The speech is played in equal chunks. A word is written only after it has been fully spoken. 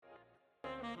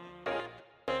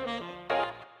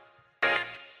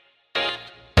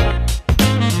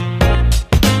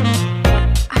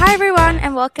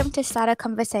and welcome to Stutter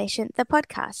Conversation, the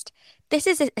podcast. This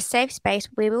is a safe space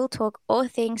where we will talk all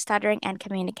things stuttering and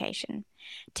communication.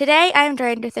 Today, I am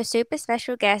joined with a super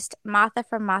special guest, Martha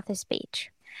from Martha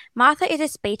Speech. Martha is a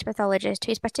speech pathologist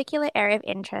whose particular area of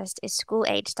interest is school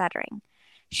age stuttering.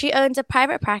 She owns a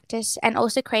private practice and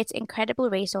also creates incredible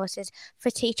resources for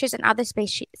teachers and other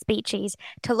speechies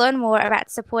to learn more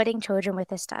about supporting children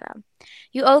with a stutter.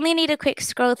 You only need a quick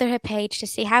scroll through her page to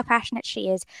see how passionate she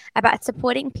is about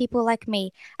supporting people like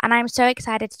me, and I'm so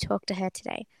excited to talk to her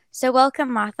today. So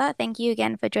welcome, Martha. Thank you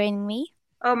again for joining me.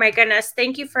 Oh my goodness.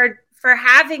 Thank you for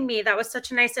having me. That was such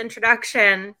a nice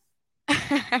introduction.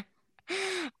 I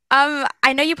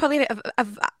know you probably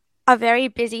have a very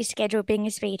busy schedule being a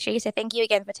speechy, so thank you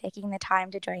again for taking the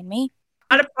time to join me.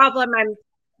 Not a problem. I'm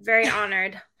very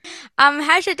honored.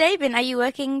 How's your day been? Are you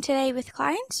working today with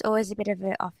clients or is it a bit of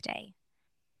an off day?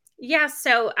 Yeah,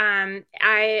 so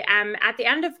I am at the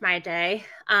end of my day,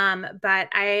 but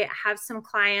I have some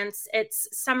clients. It's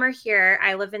summer here.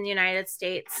 I live in the United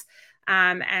States.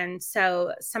 And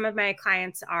so some of my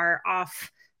clients are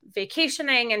off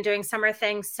vacationing and doing summer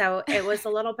things. So it was a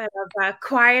little bit of a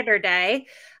quieter day.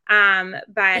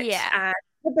 But Yeah.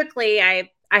 typically I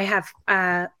have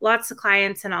lots of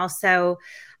clients and also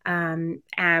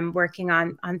am working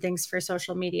on things for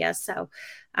social media. So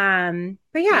but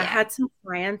yeah, I Yeah. had some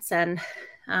clients and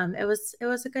it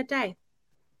was a good day.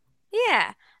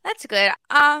 Yeah, that's good.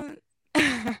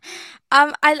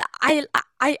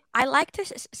 I like to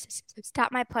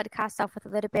start my podcast off with a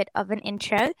little bit of an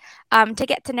intro, to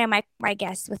get to know my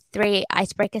guests with three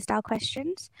icebreaker style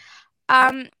questions.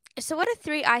 Um, so what are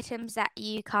three items that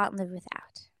you can't live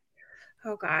without?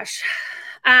 Oh gosh.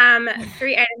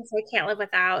 Three items I can't live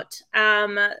without.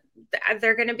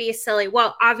 They're going to be silly.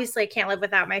 Well, obviously I can't live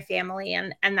without my family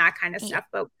and that kind of Yeah. stuff,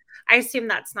 but I assume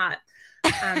that's not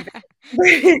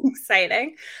very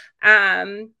exciting.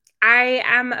 I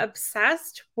am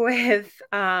obsessed with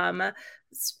I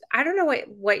don't know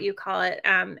what you call it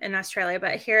in Australia,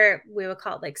 but here we would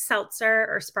call it like seltzer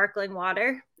or sparkling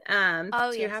water.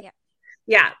 Oh, Do you yes, have? yeah.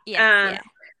 Yeah. Yes, yeah.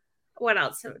 What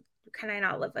else can I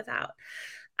not live without?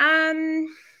 Um,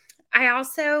 I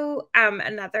also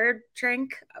another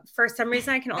drink. For some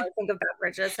reason, I can only think of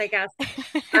beverages. I guess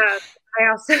I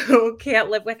also can't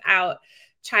live without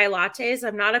chai lattes.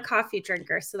 I'm not a coffee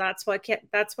drinker, so that's what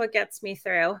gets me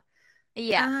through.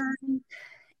 Yeah. Um,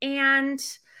 and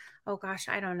oh gosh,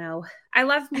 I don't know. I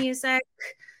love music.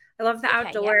 I love the Okay, yeah.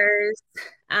 outdoors.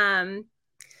 Um,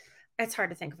 it's hard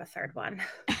to think of a third one.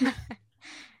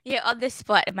 Yeah, on this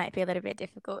spot it might be a little bit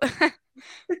difficult.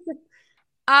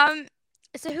 Um,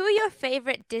 so who are your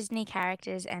favorite Disney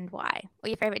characters and why? Or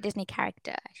your favorite Disney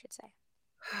character, I should say.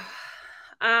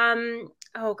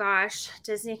 Oh gosh,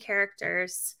 Disney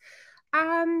characters.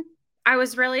 Um, I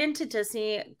was really into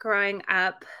Disney growing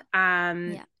up.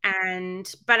 Yeah.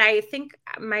 But I think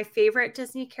my favorite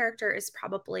Disney character is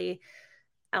probably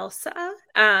Elsa,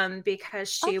 because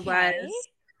she Okay.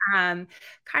 was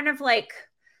kind of like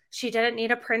she didn't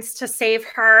need a prince to save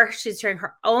her. She's doing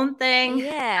her own thing.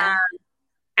 Yeah.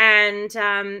 And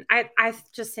I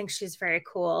just think she's very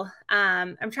cool.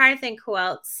 I'm trying to think who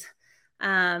else.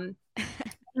 I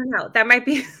don't know. That might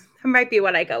be that might be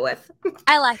what I go with.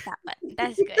 I like that one.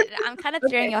 That's good. I'm kind of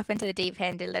throwing Okay. you off into the deep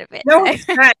end a little bit, so. No, it's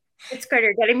good. It's good.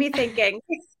 You're getting me thinking.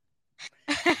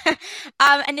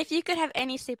 And if you could have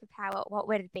any superpower, what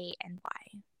would it be and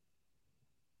why?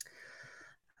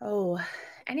 Oh,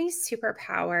 any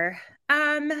superpower.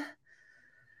 Um,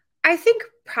 I think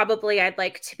probably I'd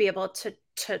like to be able to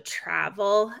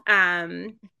travel.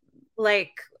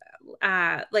 Like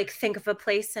like think of a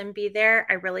place and be there.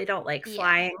 I really don't like Yeah.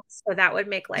 flying, so that would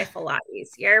make life a lot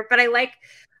easier. But I like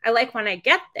when I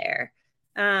get there.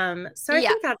 So I Yeah.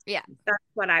 think Yeah. that's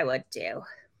what I would do.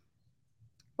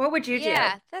 What would you do?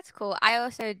 Yeah, that's cool. I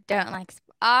also don't like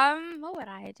what would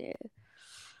I do?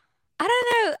 I don't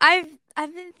know.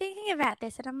 I've been thinking about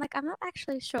this and I'm like I'm not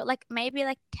actually sure. Like maybe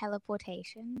like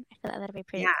teleportation. I feel like that'd be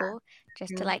pretty Yeah. cool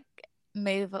just to Mhm. like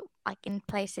move like in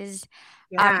places.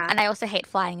 Yeah. And I also hate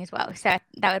flying as well, so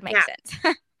that would make Yeah.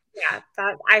 sense. Yeah.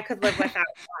 That I could live without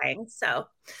flying. So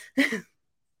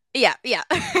Yeah, yeah.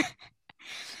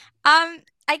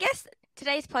 I guess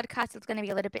today's podcast is going to be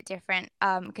a little bit different,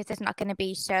 because it's not going to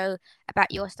be so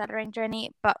about your stuttering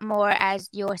journey, but more as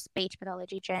your speech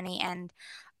pathology journey and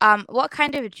what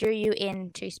kind of drew you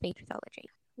into speech pathology?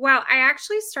 well, I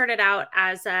actually started out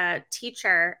as a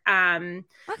teacher.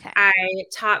 Okay. I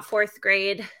taught fourth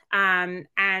grade and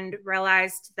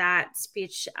realized that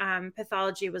speech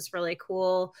pathology was really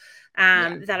cool.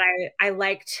 Yeah. That I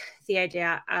liked the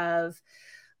idea of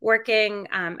working,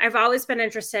 I've always been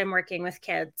interested in working with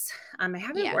kids. I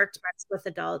haven't Yeah. worked much with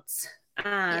adults.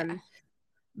 Yeah.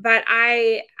 But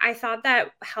I thought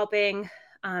that helping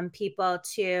people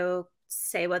to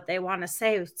say what they want to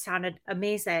say sounded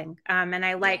amazing. And I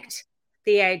Yeah. liked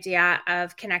the idea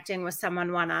of connecting with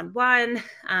someone one-on-one.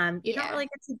 You don't Yeah. really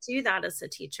get to do that as a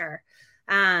teacher.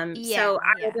 Yeah. So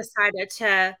I Yeah. decided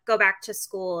to go back to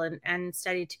school and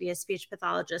study to be a speech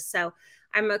pathologist. So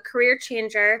I'm a career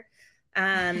changer.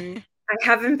 I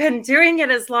haven't been doing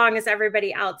it as long as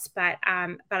everybody else, but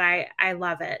I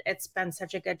love it. It's been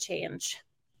such a good change.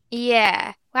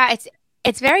 Yeah. Wow,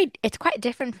 it's quite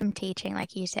different from teaching,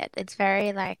 like you said. It's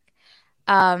very like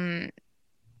um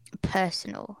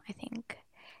personal, I think.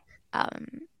 Um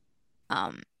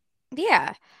um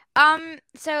yeah.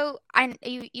 So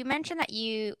you mentioned that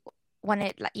you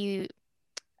wanted like you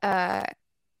uh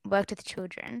worked with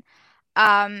children.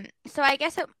 So I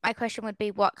guess my question would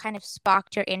be what kind of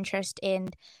sparked your interest in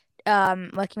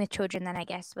working with children, then I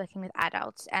guess working with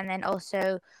adults, and then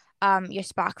also your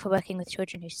spark for working with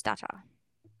children who stutter.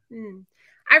 Mm.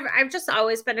 I've just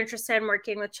always been interested in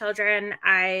working with children.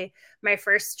 My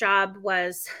first job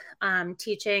was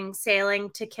teaching sailing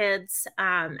to kids,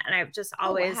 and I've just Oh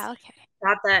always wow, okay.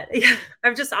 thought that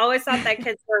I've just always thought that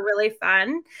kids were really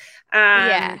fun.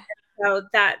 Yeah, So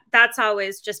that's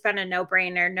always just been a no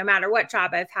brainer. No matter what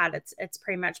job I've had, it's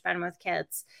pretty much been with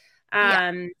kids. yeah,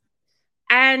 Um,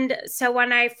 and so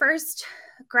when I first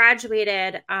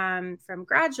graduated from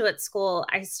graduate school,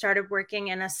 I started working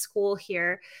in a school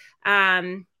here.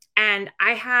 And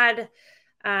I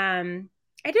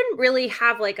didn't really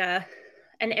have like an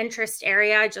interest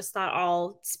area. I just thought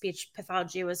all speech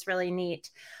pathology was really neat.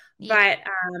 yeah, But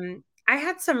I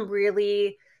had some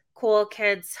really cool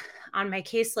kids on my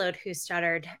caseload who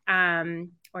stuttered,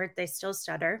 or they still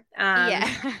stutter. yeah.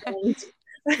 And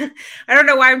I don't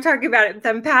know why I'm talking about it,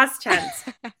 them past tense.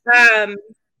 Um,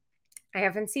 I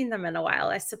haven't seen them in a while,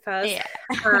 I suppose. Yeah.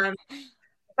 Um,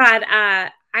 but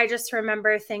I just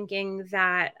remember thinking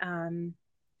that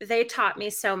they taught me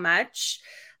so much,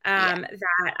 Yeah.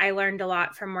 that I learned a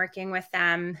lot from working with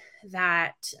them,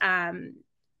 that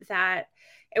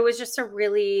it was just a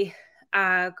really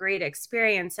great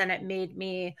experience. And it made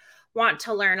me want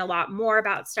to learn a lot more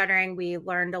about stuttering. We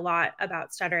learned a lot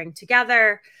about stuttering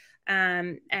together.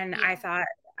 And Yeah. I thought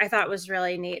it was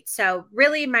really neat. So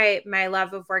really my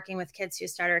love of working with kids who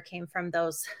stutter came from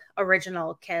those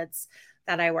original kids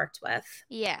that I worked with.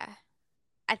 Yeah.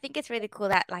 I think it's really cool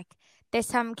that like there's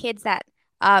some kids that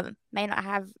may not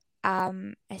have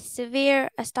a severe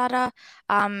a stutter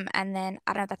and then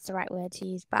I don't know if that's the right word to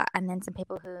use, but and then some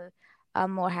people who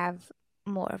more have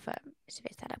more of a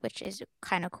severe stutter, which is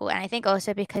kind of cool. And I think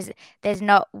also because there's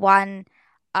not one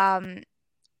um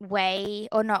way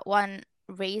or not one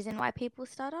reason why people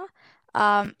stutter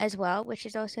as well, which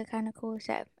is also kind of cool.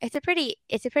 So it's a pretty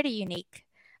unique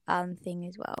thing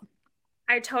as well.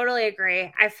 I totally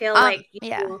agree. I feel like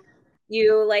Yeah.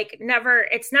 you like never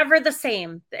it's never the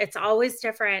same. It's always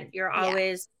different. You're Yeah.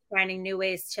 always finding new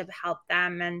ways to help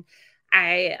them. And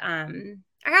I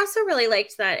also really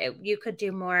liked that you could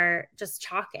do more just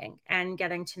talking and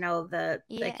getting to know the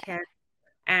Yeah. kid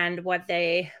and what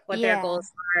their Yeah.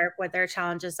 goals are, what their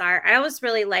challenges are. I always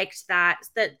really liked that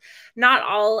not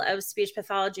all of speech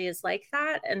pathology is like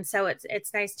that. And so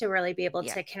it's nice to really be able Yeah.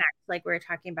 to connect like we were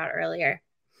talking about earlier.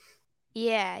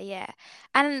 Yeah, yeah.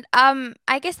 And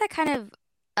I guess that kind of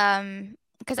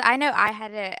because I know I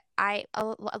had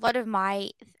a lot of my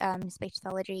speech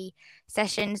pathology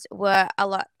sessions were a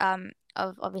lot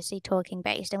of obviously talking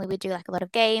based and we would do like a lot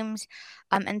of games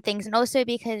and things and also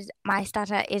because my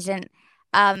stutter isn't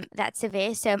that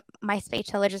severe so my speech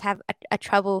pathologists have a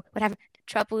trouble would have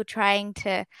trouble trying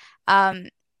to um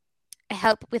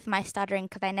help with my stuttering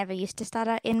because I never used to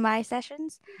stutter in my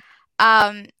sessions.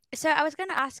 So I was going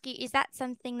to ask you, is that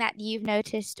something that you've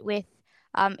noticed with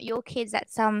your kids that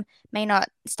some may not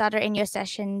stutter in your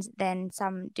sessions, then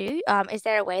some do? Is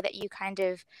there a way that you kind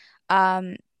of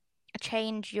um,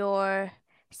 change your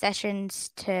sessions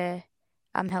to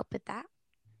help with that?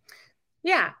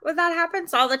 Yeah, well, that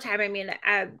happens all the time. I mean,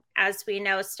 as we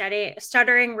know,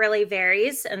 stuttering really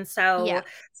varies, and Yeah, so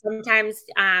sometimes,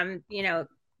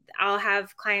 I'll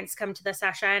have clients come to the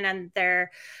session and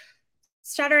they're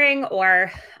stuttering,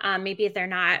 or maybe they're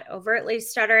not overtly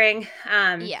stuttering.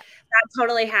 yeah, That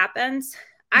totally happens.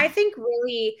 I think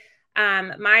really.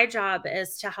 My job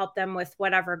is to help them with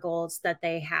whatever goals that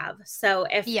they have. So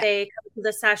if yeah, they come to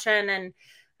the session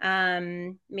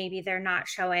and maybe they're not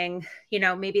showing,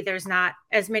 maybe there's not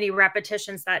as many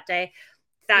repetitions that day,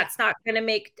 yeah, that's not going to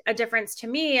make a difference to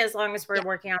me as long as we're yeah,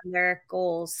 working on their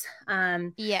goals.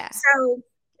 yeah, So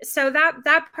So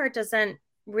that part doesn't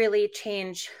really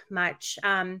change much,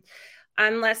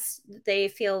 unless they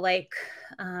feel like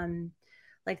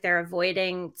they're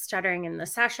avoiding stuttering in the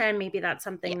session. Maybe that's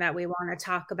Yeah. something that we want to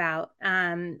talk about,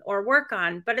 or work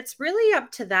on. But it's really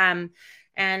up to them.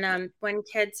 And when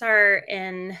kids are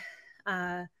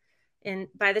uh,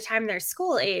 by the time they're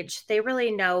school age, they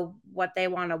really know what they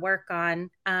want to work on.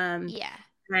 Yeah.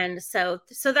 And so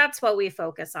that's what we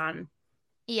focus on.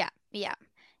 Yeah. Yeah.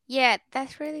 Yeah,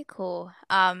 that's really cool.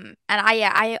 And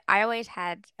I always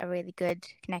had a really good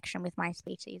connection with my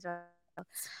species.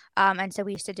 And so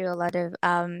we used to do a lot of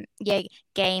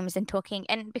games and talking.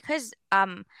 And because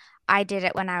I did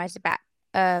it when I was about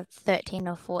 13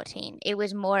 or 14, it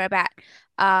was more about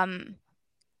um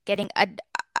getting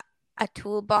a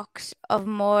toolbox of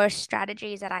more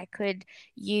strategies that I could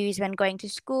use when going to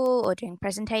school or doing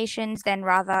presentations, than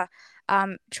rather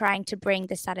trying to bring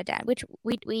the stutter down, which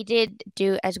we did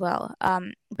do as well.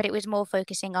 But it was more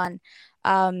focusing on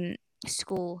um,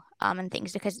 school and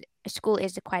things, because school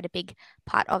is quite a big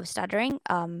part of stuttering.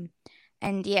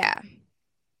 And yeah.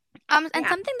 And Yeah.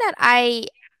 something that I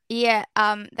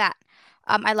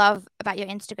love about your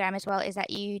Instagram as well is that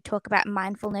you talk about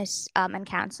mindfulness and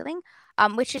counseling,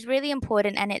 which is really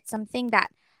important, and it's something that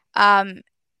um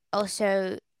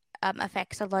also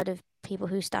affects a lot of people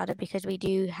who started, because we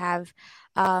do have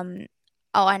um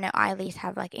oh, I know I at least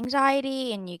have like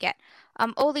anxiety, and you get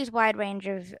all these wide range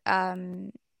of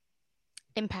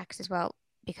impacts as well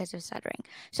because of stuttering.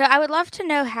 So I would love to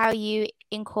know how you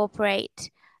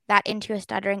incorporate that into your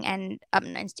stuttering and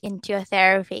into your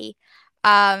therapy.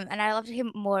 And I'd love to hear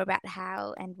more about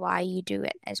how and why you do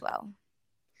it as well.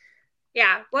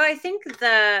 Yeah. Well, I think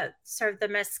the sort of the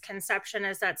misconception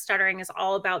is that stuttering is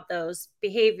all about those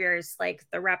behaviors, like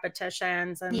the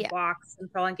repetitions and Yeah, walks and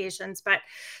prolongations, but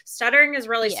stuttering is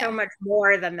really so yeah, much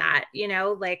more than that,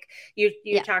 like you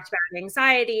yeah, talked about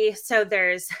anxiety, so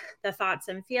there's the thoughts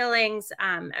and feelings,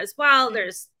 as well. mm,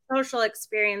 There's social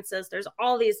experiences, there's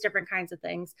all these different kinds of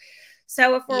things.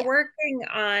 So if we're yeah, working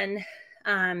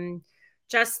on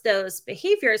just those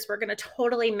behaviors, we're going to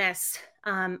totally miss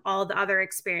all the other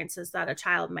experiences that a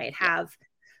child might yeah, have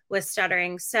with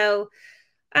stuttering. So,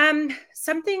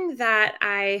 something that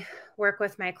I work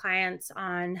with my clients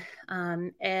on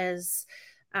is,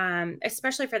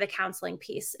 especially for the counseling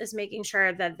piece, is making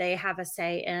sure that they have a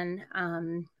say in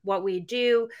what we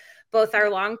do, both our yeah,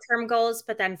 long term goals,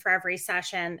 but then for every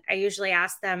session, I usually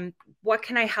ask them, what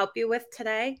can I help you with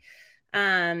today?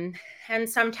 Um, and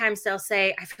sometimes they'll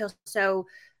say, I feel so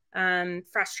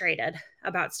frustrated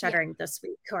about yeah, stuttering this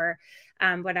week, or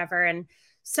whatever. And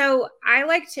so I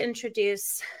like to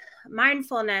introduce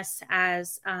mindfulness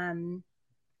as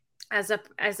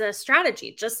a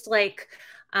strategy, just like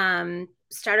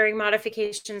stuttering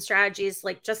modification strategies,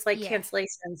 like just like yeah,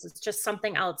 cancellations. It's just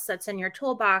something else that's in your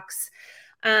toolbox.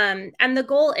 And the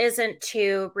goal isn't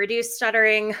to reduce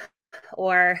stuttering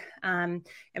or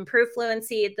improve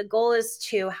fluency. The goal is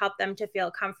to help them to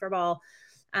feel comfortable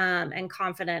and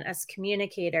confident as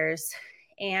communicators.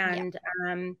 yeah, And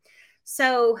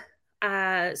so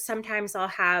sometimes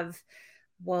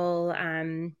we'll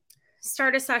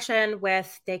start a session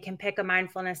with, they can pick a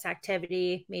mindfulness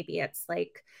activity. Maybe it's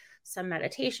like some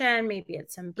meditation, maybe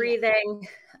it's some yeah, breathing,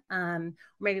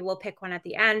 maybe we'll pick one at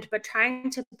the end, but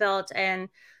trying to build in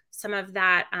some of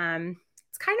that.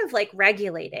 It's kind of like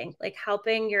regulating, like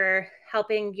helping your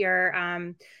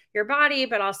body,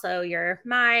 but also your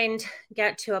mind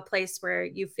get to a place where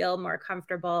you feel more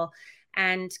comfortable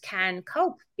and can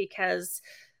cope. Because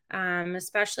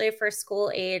especially for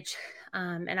school age,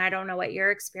 and I don't know what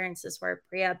your experiences were,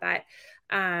 Priya, but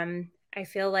I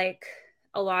feel like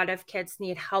a lot of kids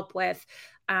need help with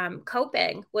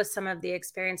coping with some of the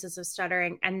experiences of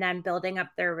stuttering and then building up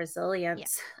their yeah,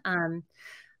 resilience.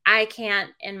 I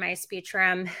can't, in my speech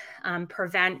room,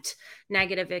 prevent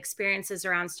negative experiences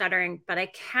around stuttering, but I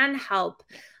can help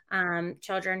yeah,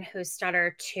 children who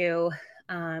stutter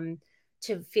um,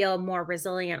 to feel more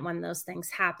resilient when those things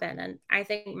happen. And I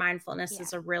think mindfulness yeah.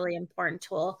 is a really important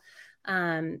tool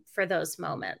for those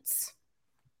moments.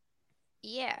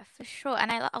 Yeah, for sure.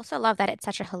 And also love that it's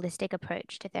such a holistic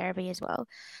approach to therapy as well,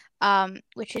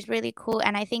 which is really cool.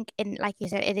 And I think, like you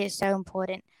said, it is so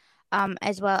important,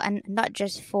 as well, and not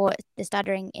just for the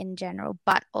stuttering in general,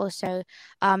 but also,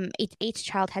 each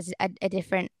child has a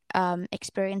different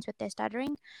experience with their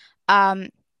stuttering. Um,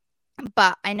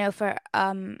 but I know for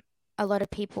a lot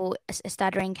of people,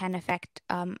 stuttering can affect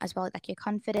as well, like your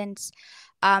confidence,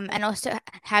 and also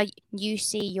how you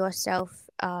see yourself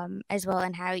as well,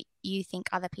 and how you think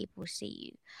other people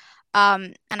see you.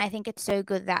 And I think it's so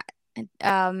good that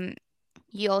um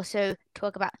you also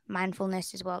talk about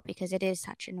mindfulness as well, because it is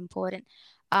such an important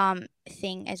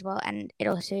thing as well. And it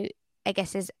also, I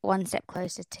guess, is one step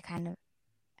closer to kind of,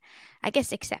 I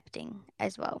guess, accepting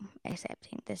as well,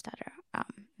 accepting the stutter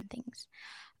and things.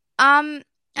 Um,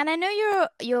 and I know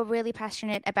you're really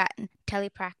passionate about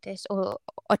telepractice, or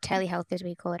telehealth as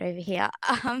we call it over here.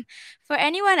 For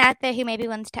anyone out there who maybe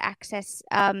wants to access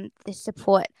this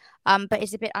support, but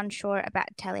is a bit unsure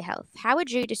about telehealth, how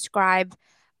would you describe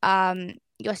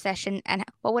your session, and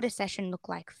what would a session look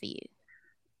like for you?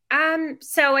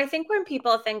 So I think when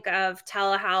people think of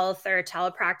telehealth or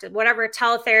telepractice, whatever,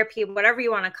 teletherapy, whatever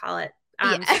you want to call it,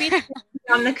 speech Yeah.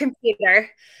 on the computer,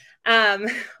 um,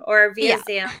 or via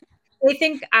Yeah. Zoom, they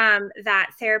think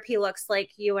that therapy looks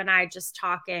like you and I just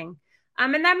talking.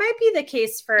 And that might be the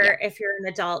case for Yeah. if you're an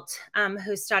adult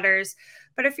who stutters.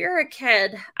 But if you're a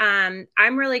kid, I'm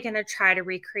really going to try to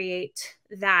recreate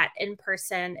that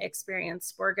in-person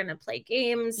experience. We're going to play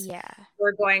games. Yeah.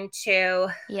 We're going to,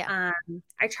 Yeah.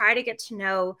 I try to get to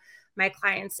know my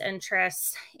clients'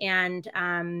 interests. And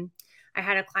I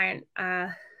had a client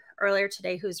earlier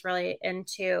today who's really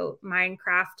into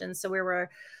Minecraft. And so we were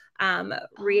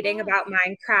reading Oh. about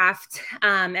Minecraft.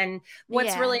 And what's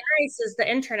Yeah. really nice is the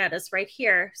internet is right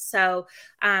here. So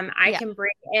I Yeah. can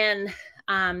bring in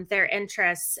their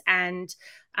interests, and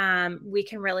we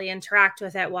can really interact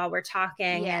with it while we're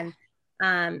talking. Yeah.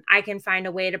 And I can find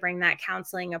a way to bring that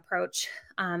counseling approach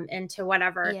into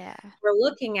whatever Yeah. we're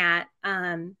looking at.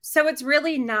 So it's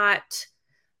really not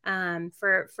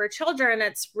for children.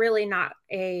 It's really not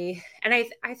and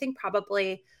I think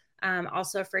probably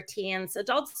also for teens,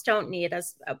 adults don't need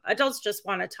as adults just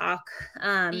want to talk,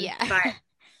 Yeah. but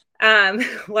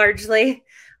largely,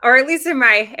 or at least in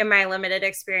my limited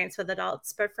experience with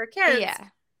adults. But for kids,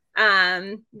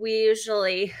 Yeah. we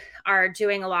usually are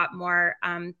doing a lot more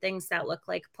things that look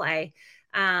like play.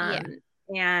 Yeah.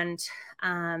 And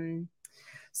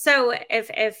so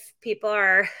if people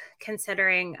are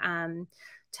considering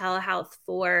telehealth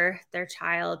for their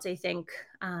child, I think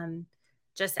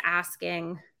just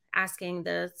asking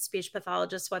the speech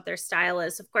pathologist what their style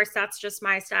is. Of course, that's just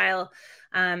my style.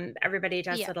 Everybody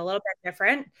does Yeah. it a little bit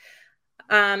different.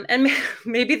 And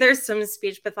maybe there's some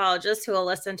speech pathologists who will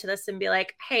listen to this and be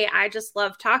like, hey, I just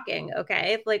love talking.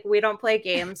 Okay. Like, we don't play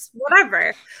games,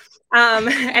 whatever.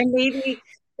 And maybe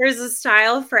there's a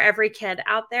style for every kid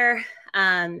out there.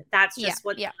 That's Yeah. just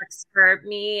what Yeah. works for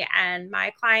me and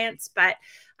my clients. But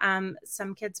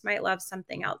some kids might love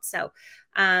something else. So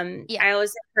Yeah. I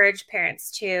always encourage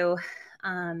parents to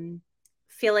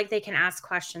feel like they can ask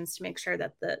questions to make sure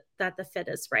that the fit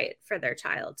is right for their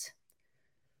child.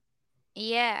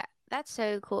 Yeah, that's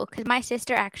so cool, because my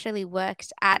sister actually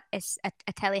works at a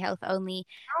telehealth only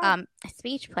Oh,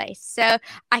 speech place, so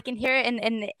I can hear it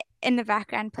in the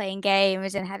background playing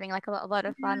games and having like a lot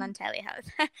of fun yeah. on telehealth.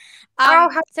 Oh,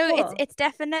 how So it's cool. it's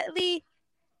definitely,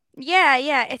 yeah,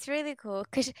 it's really cool,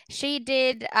 because she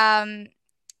did uh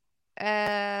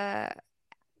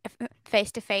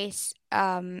face to face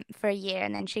for a year,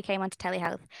 and then she came onto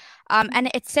telehealth,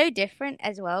 and it's so different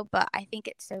as well, but I think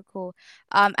it's so cool,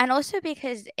 and also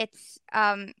because it's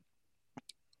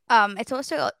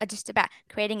also just about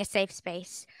creating a safe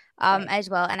space Right. as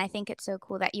well, and I think it's so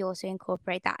cool that you also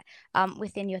incorporate that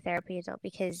within your therapy as well,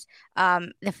 because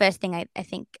the first thing I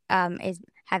think is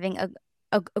having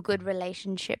a good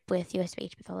relationship with your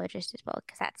speech pathologist as well,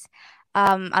 because that's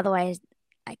otherwise,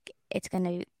 like, it's going to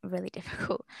be really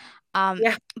difficult. Um,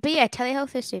 Yeah. but yeah,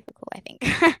 telehealth is super cool, I think.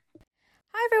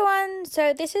 Hi everyone.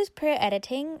 So this is prayer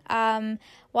editing.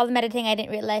 While I'm editing, I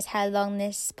didn't realize how long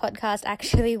this podcast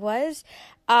actually was.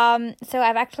 So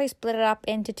I've actually split it up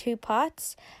into two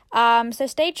parts. So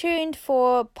stay tuned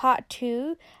for part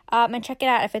 2. And check it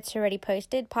out if it's already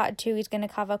posted. Part 2 is going to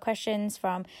cover questions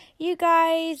from you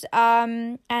guys.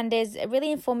 And is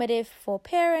really informative for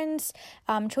parents,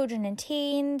 children and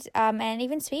teens, and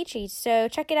even speechies. So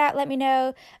check it out. Let me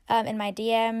know in my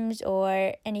DMs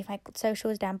or any of my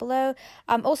socials down below.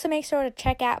 Also make sure to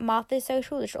check out Martha's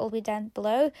social, which will all be down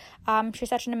below. She's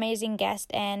such an amazing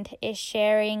guest and is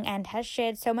sharing and has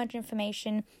shared so much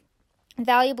information,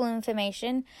 valuable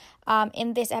information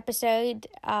in this episode.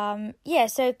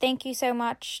 So thank you so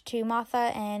much to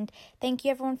Martha, and thank you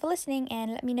everyone for listening,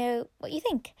 and let me know what you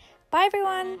think. Bye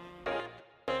everyone.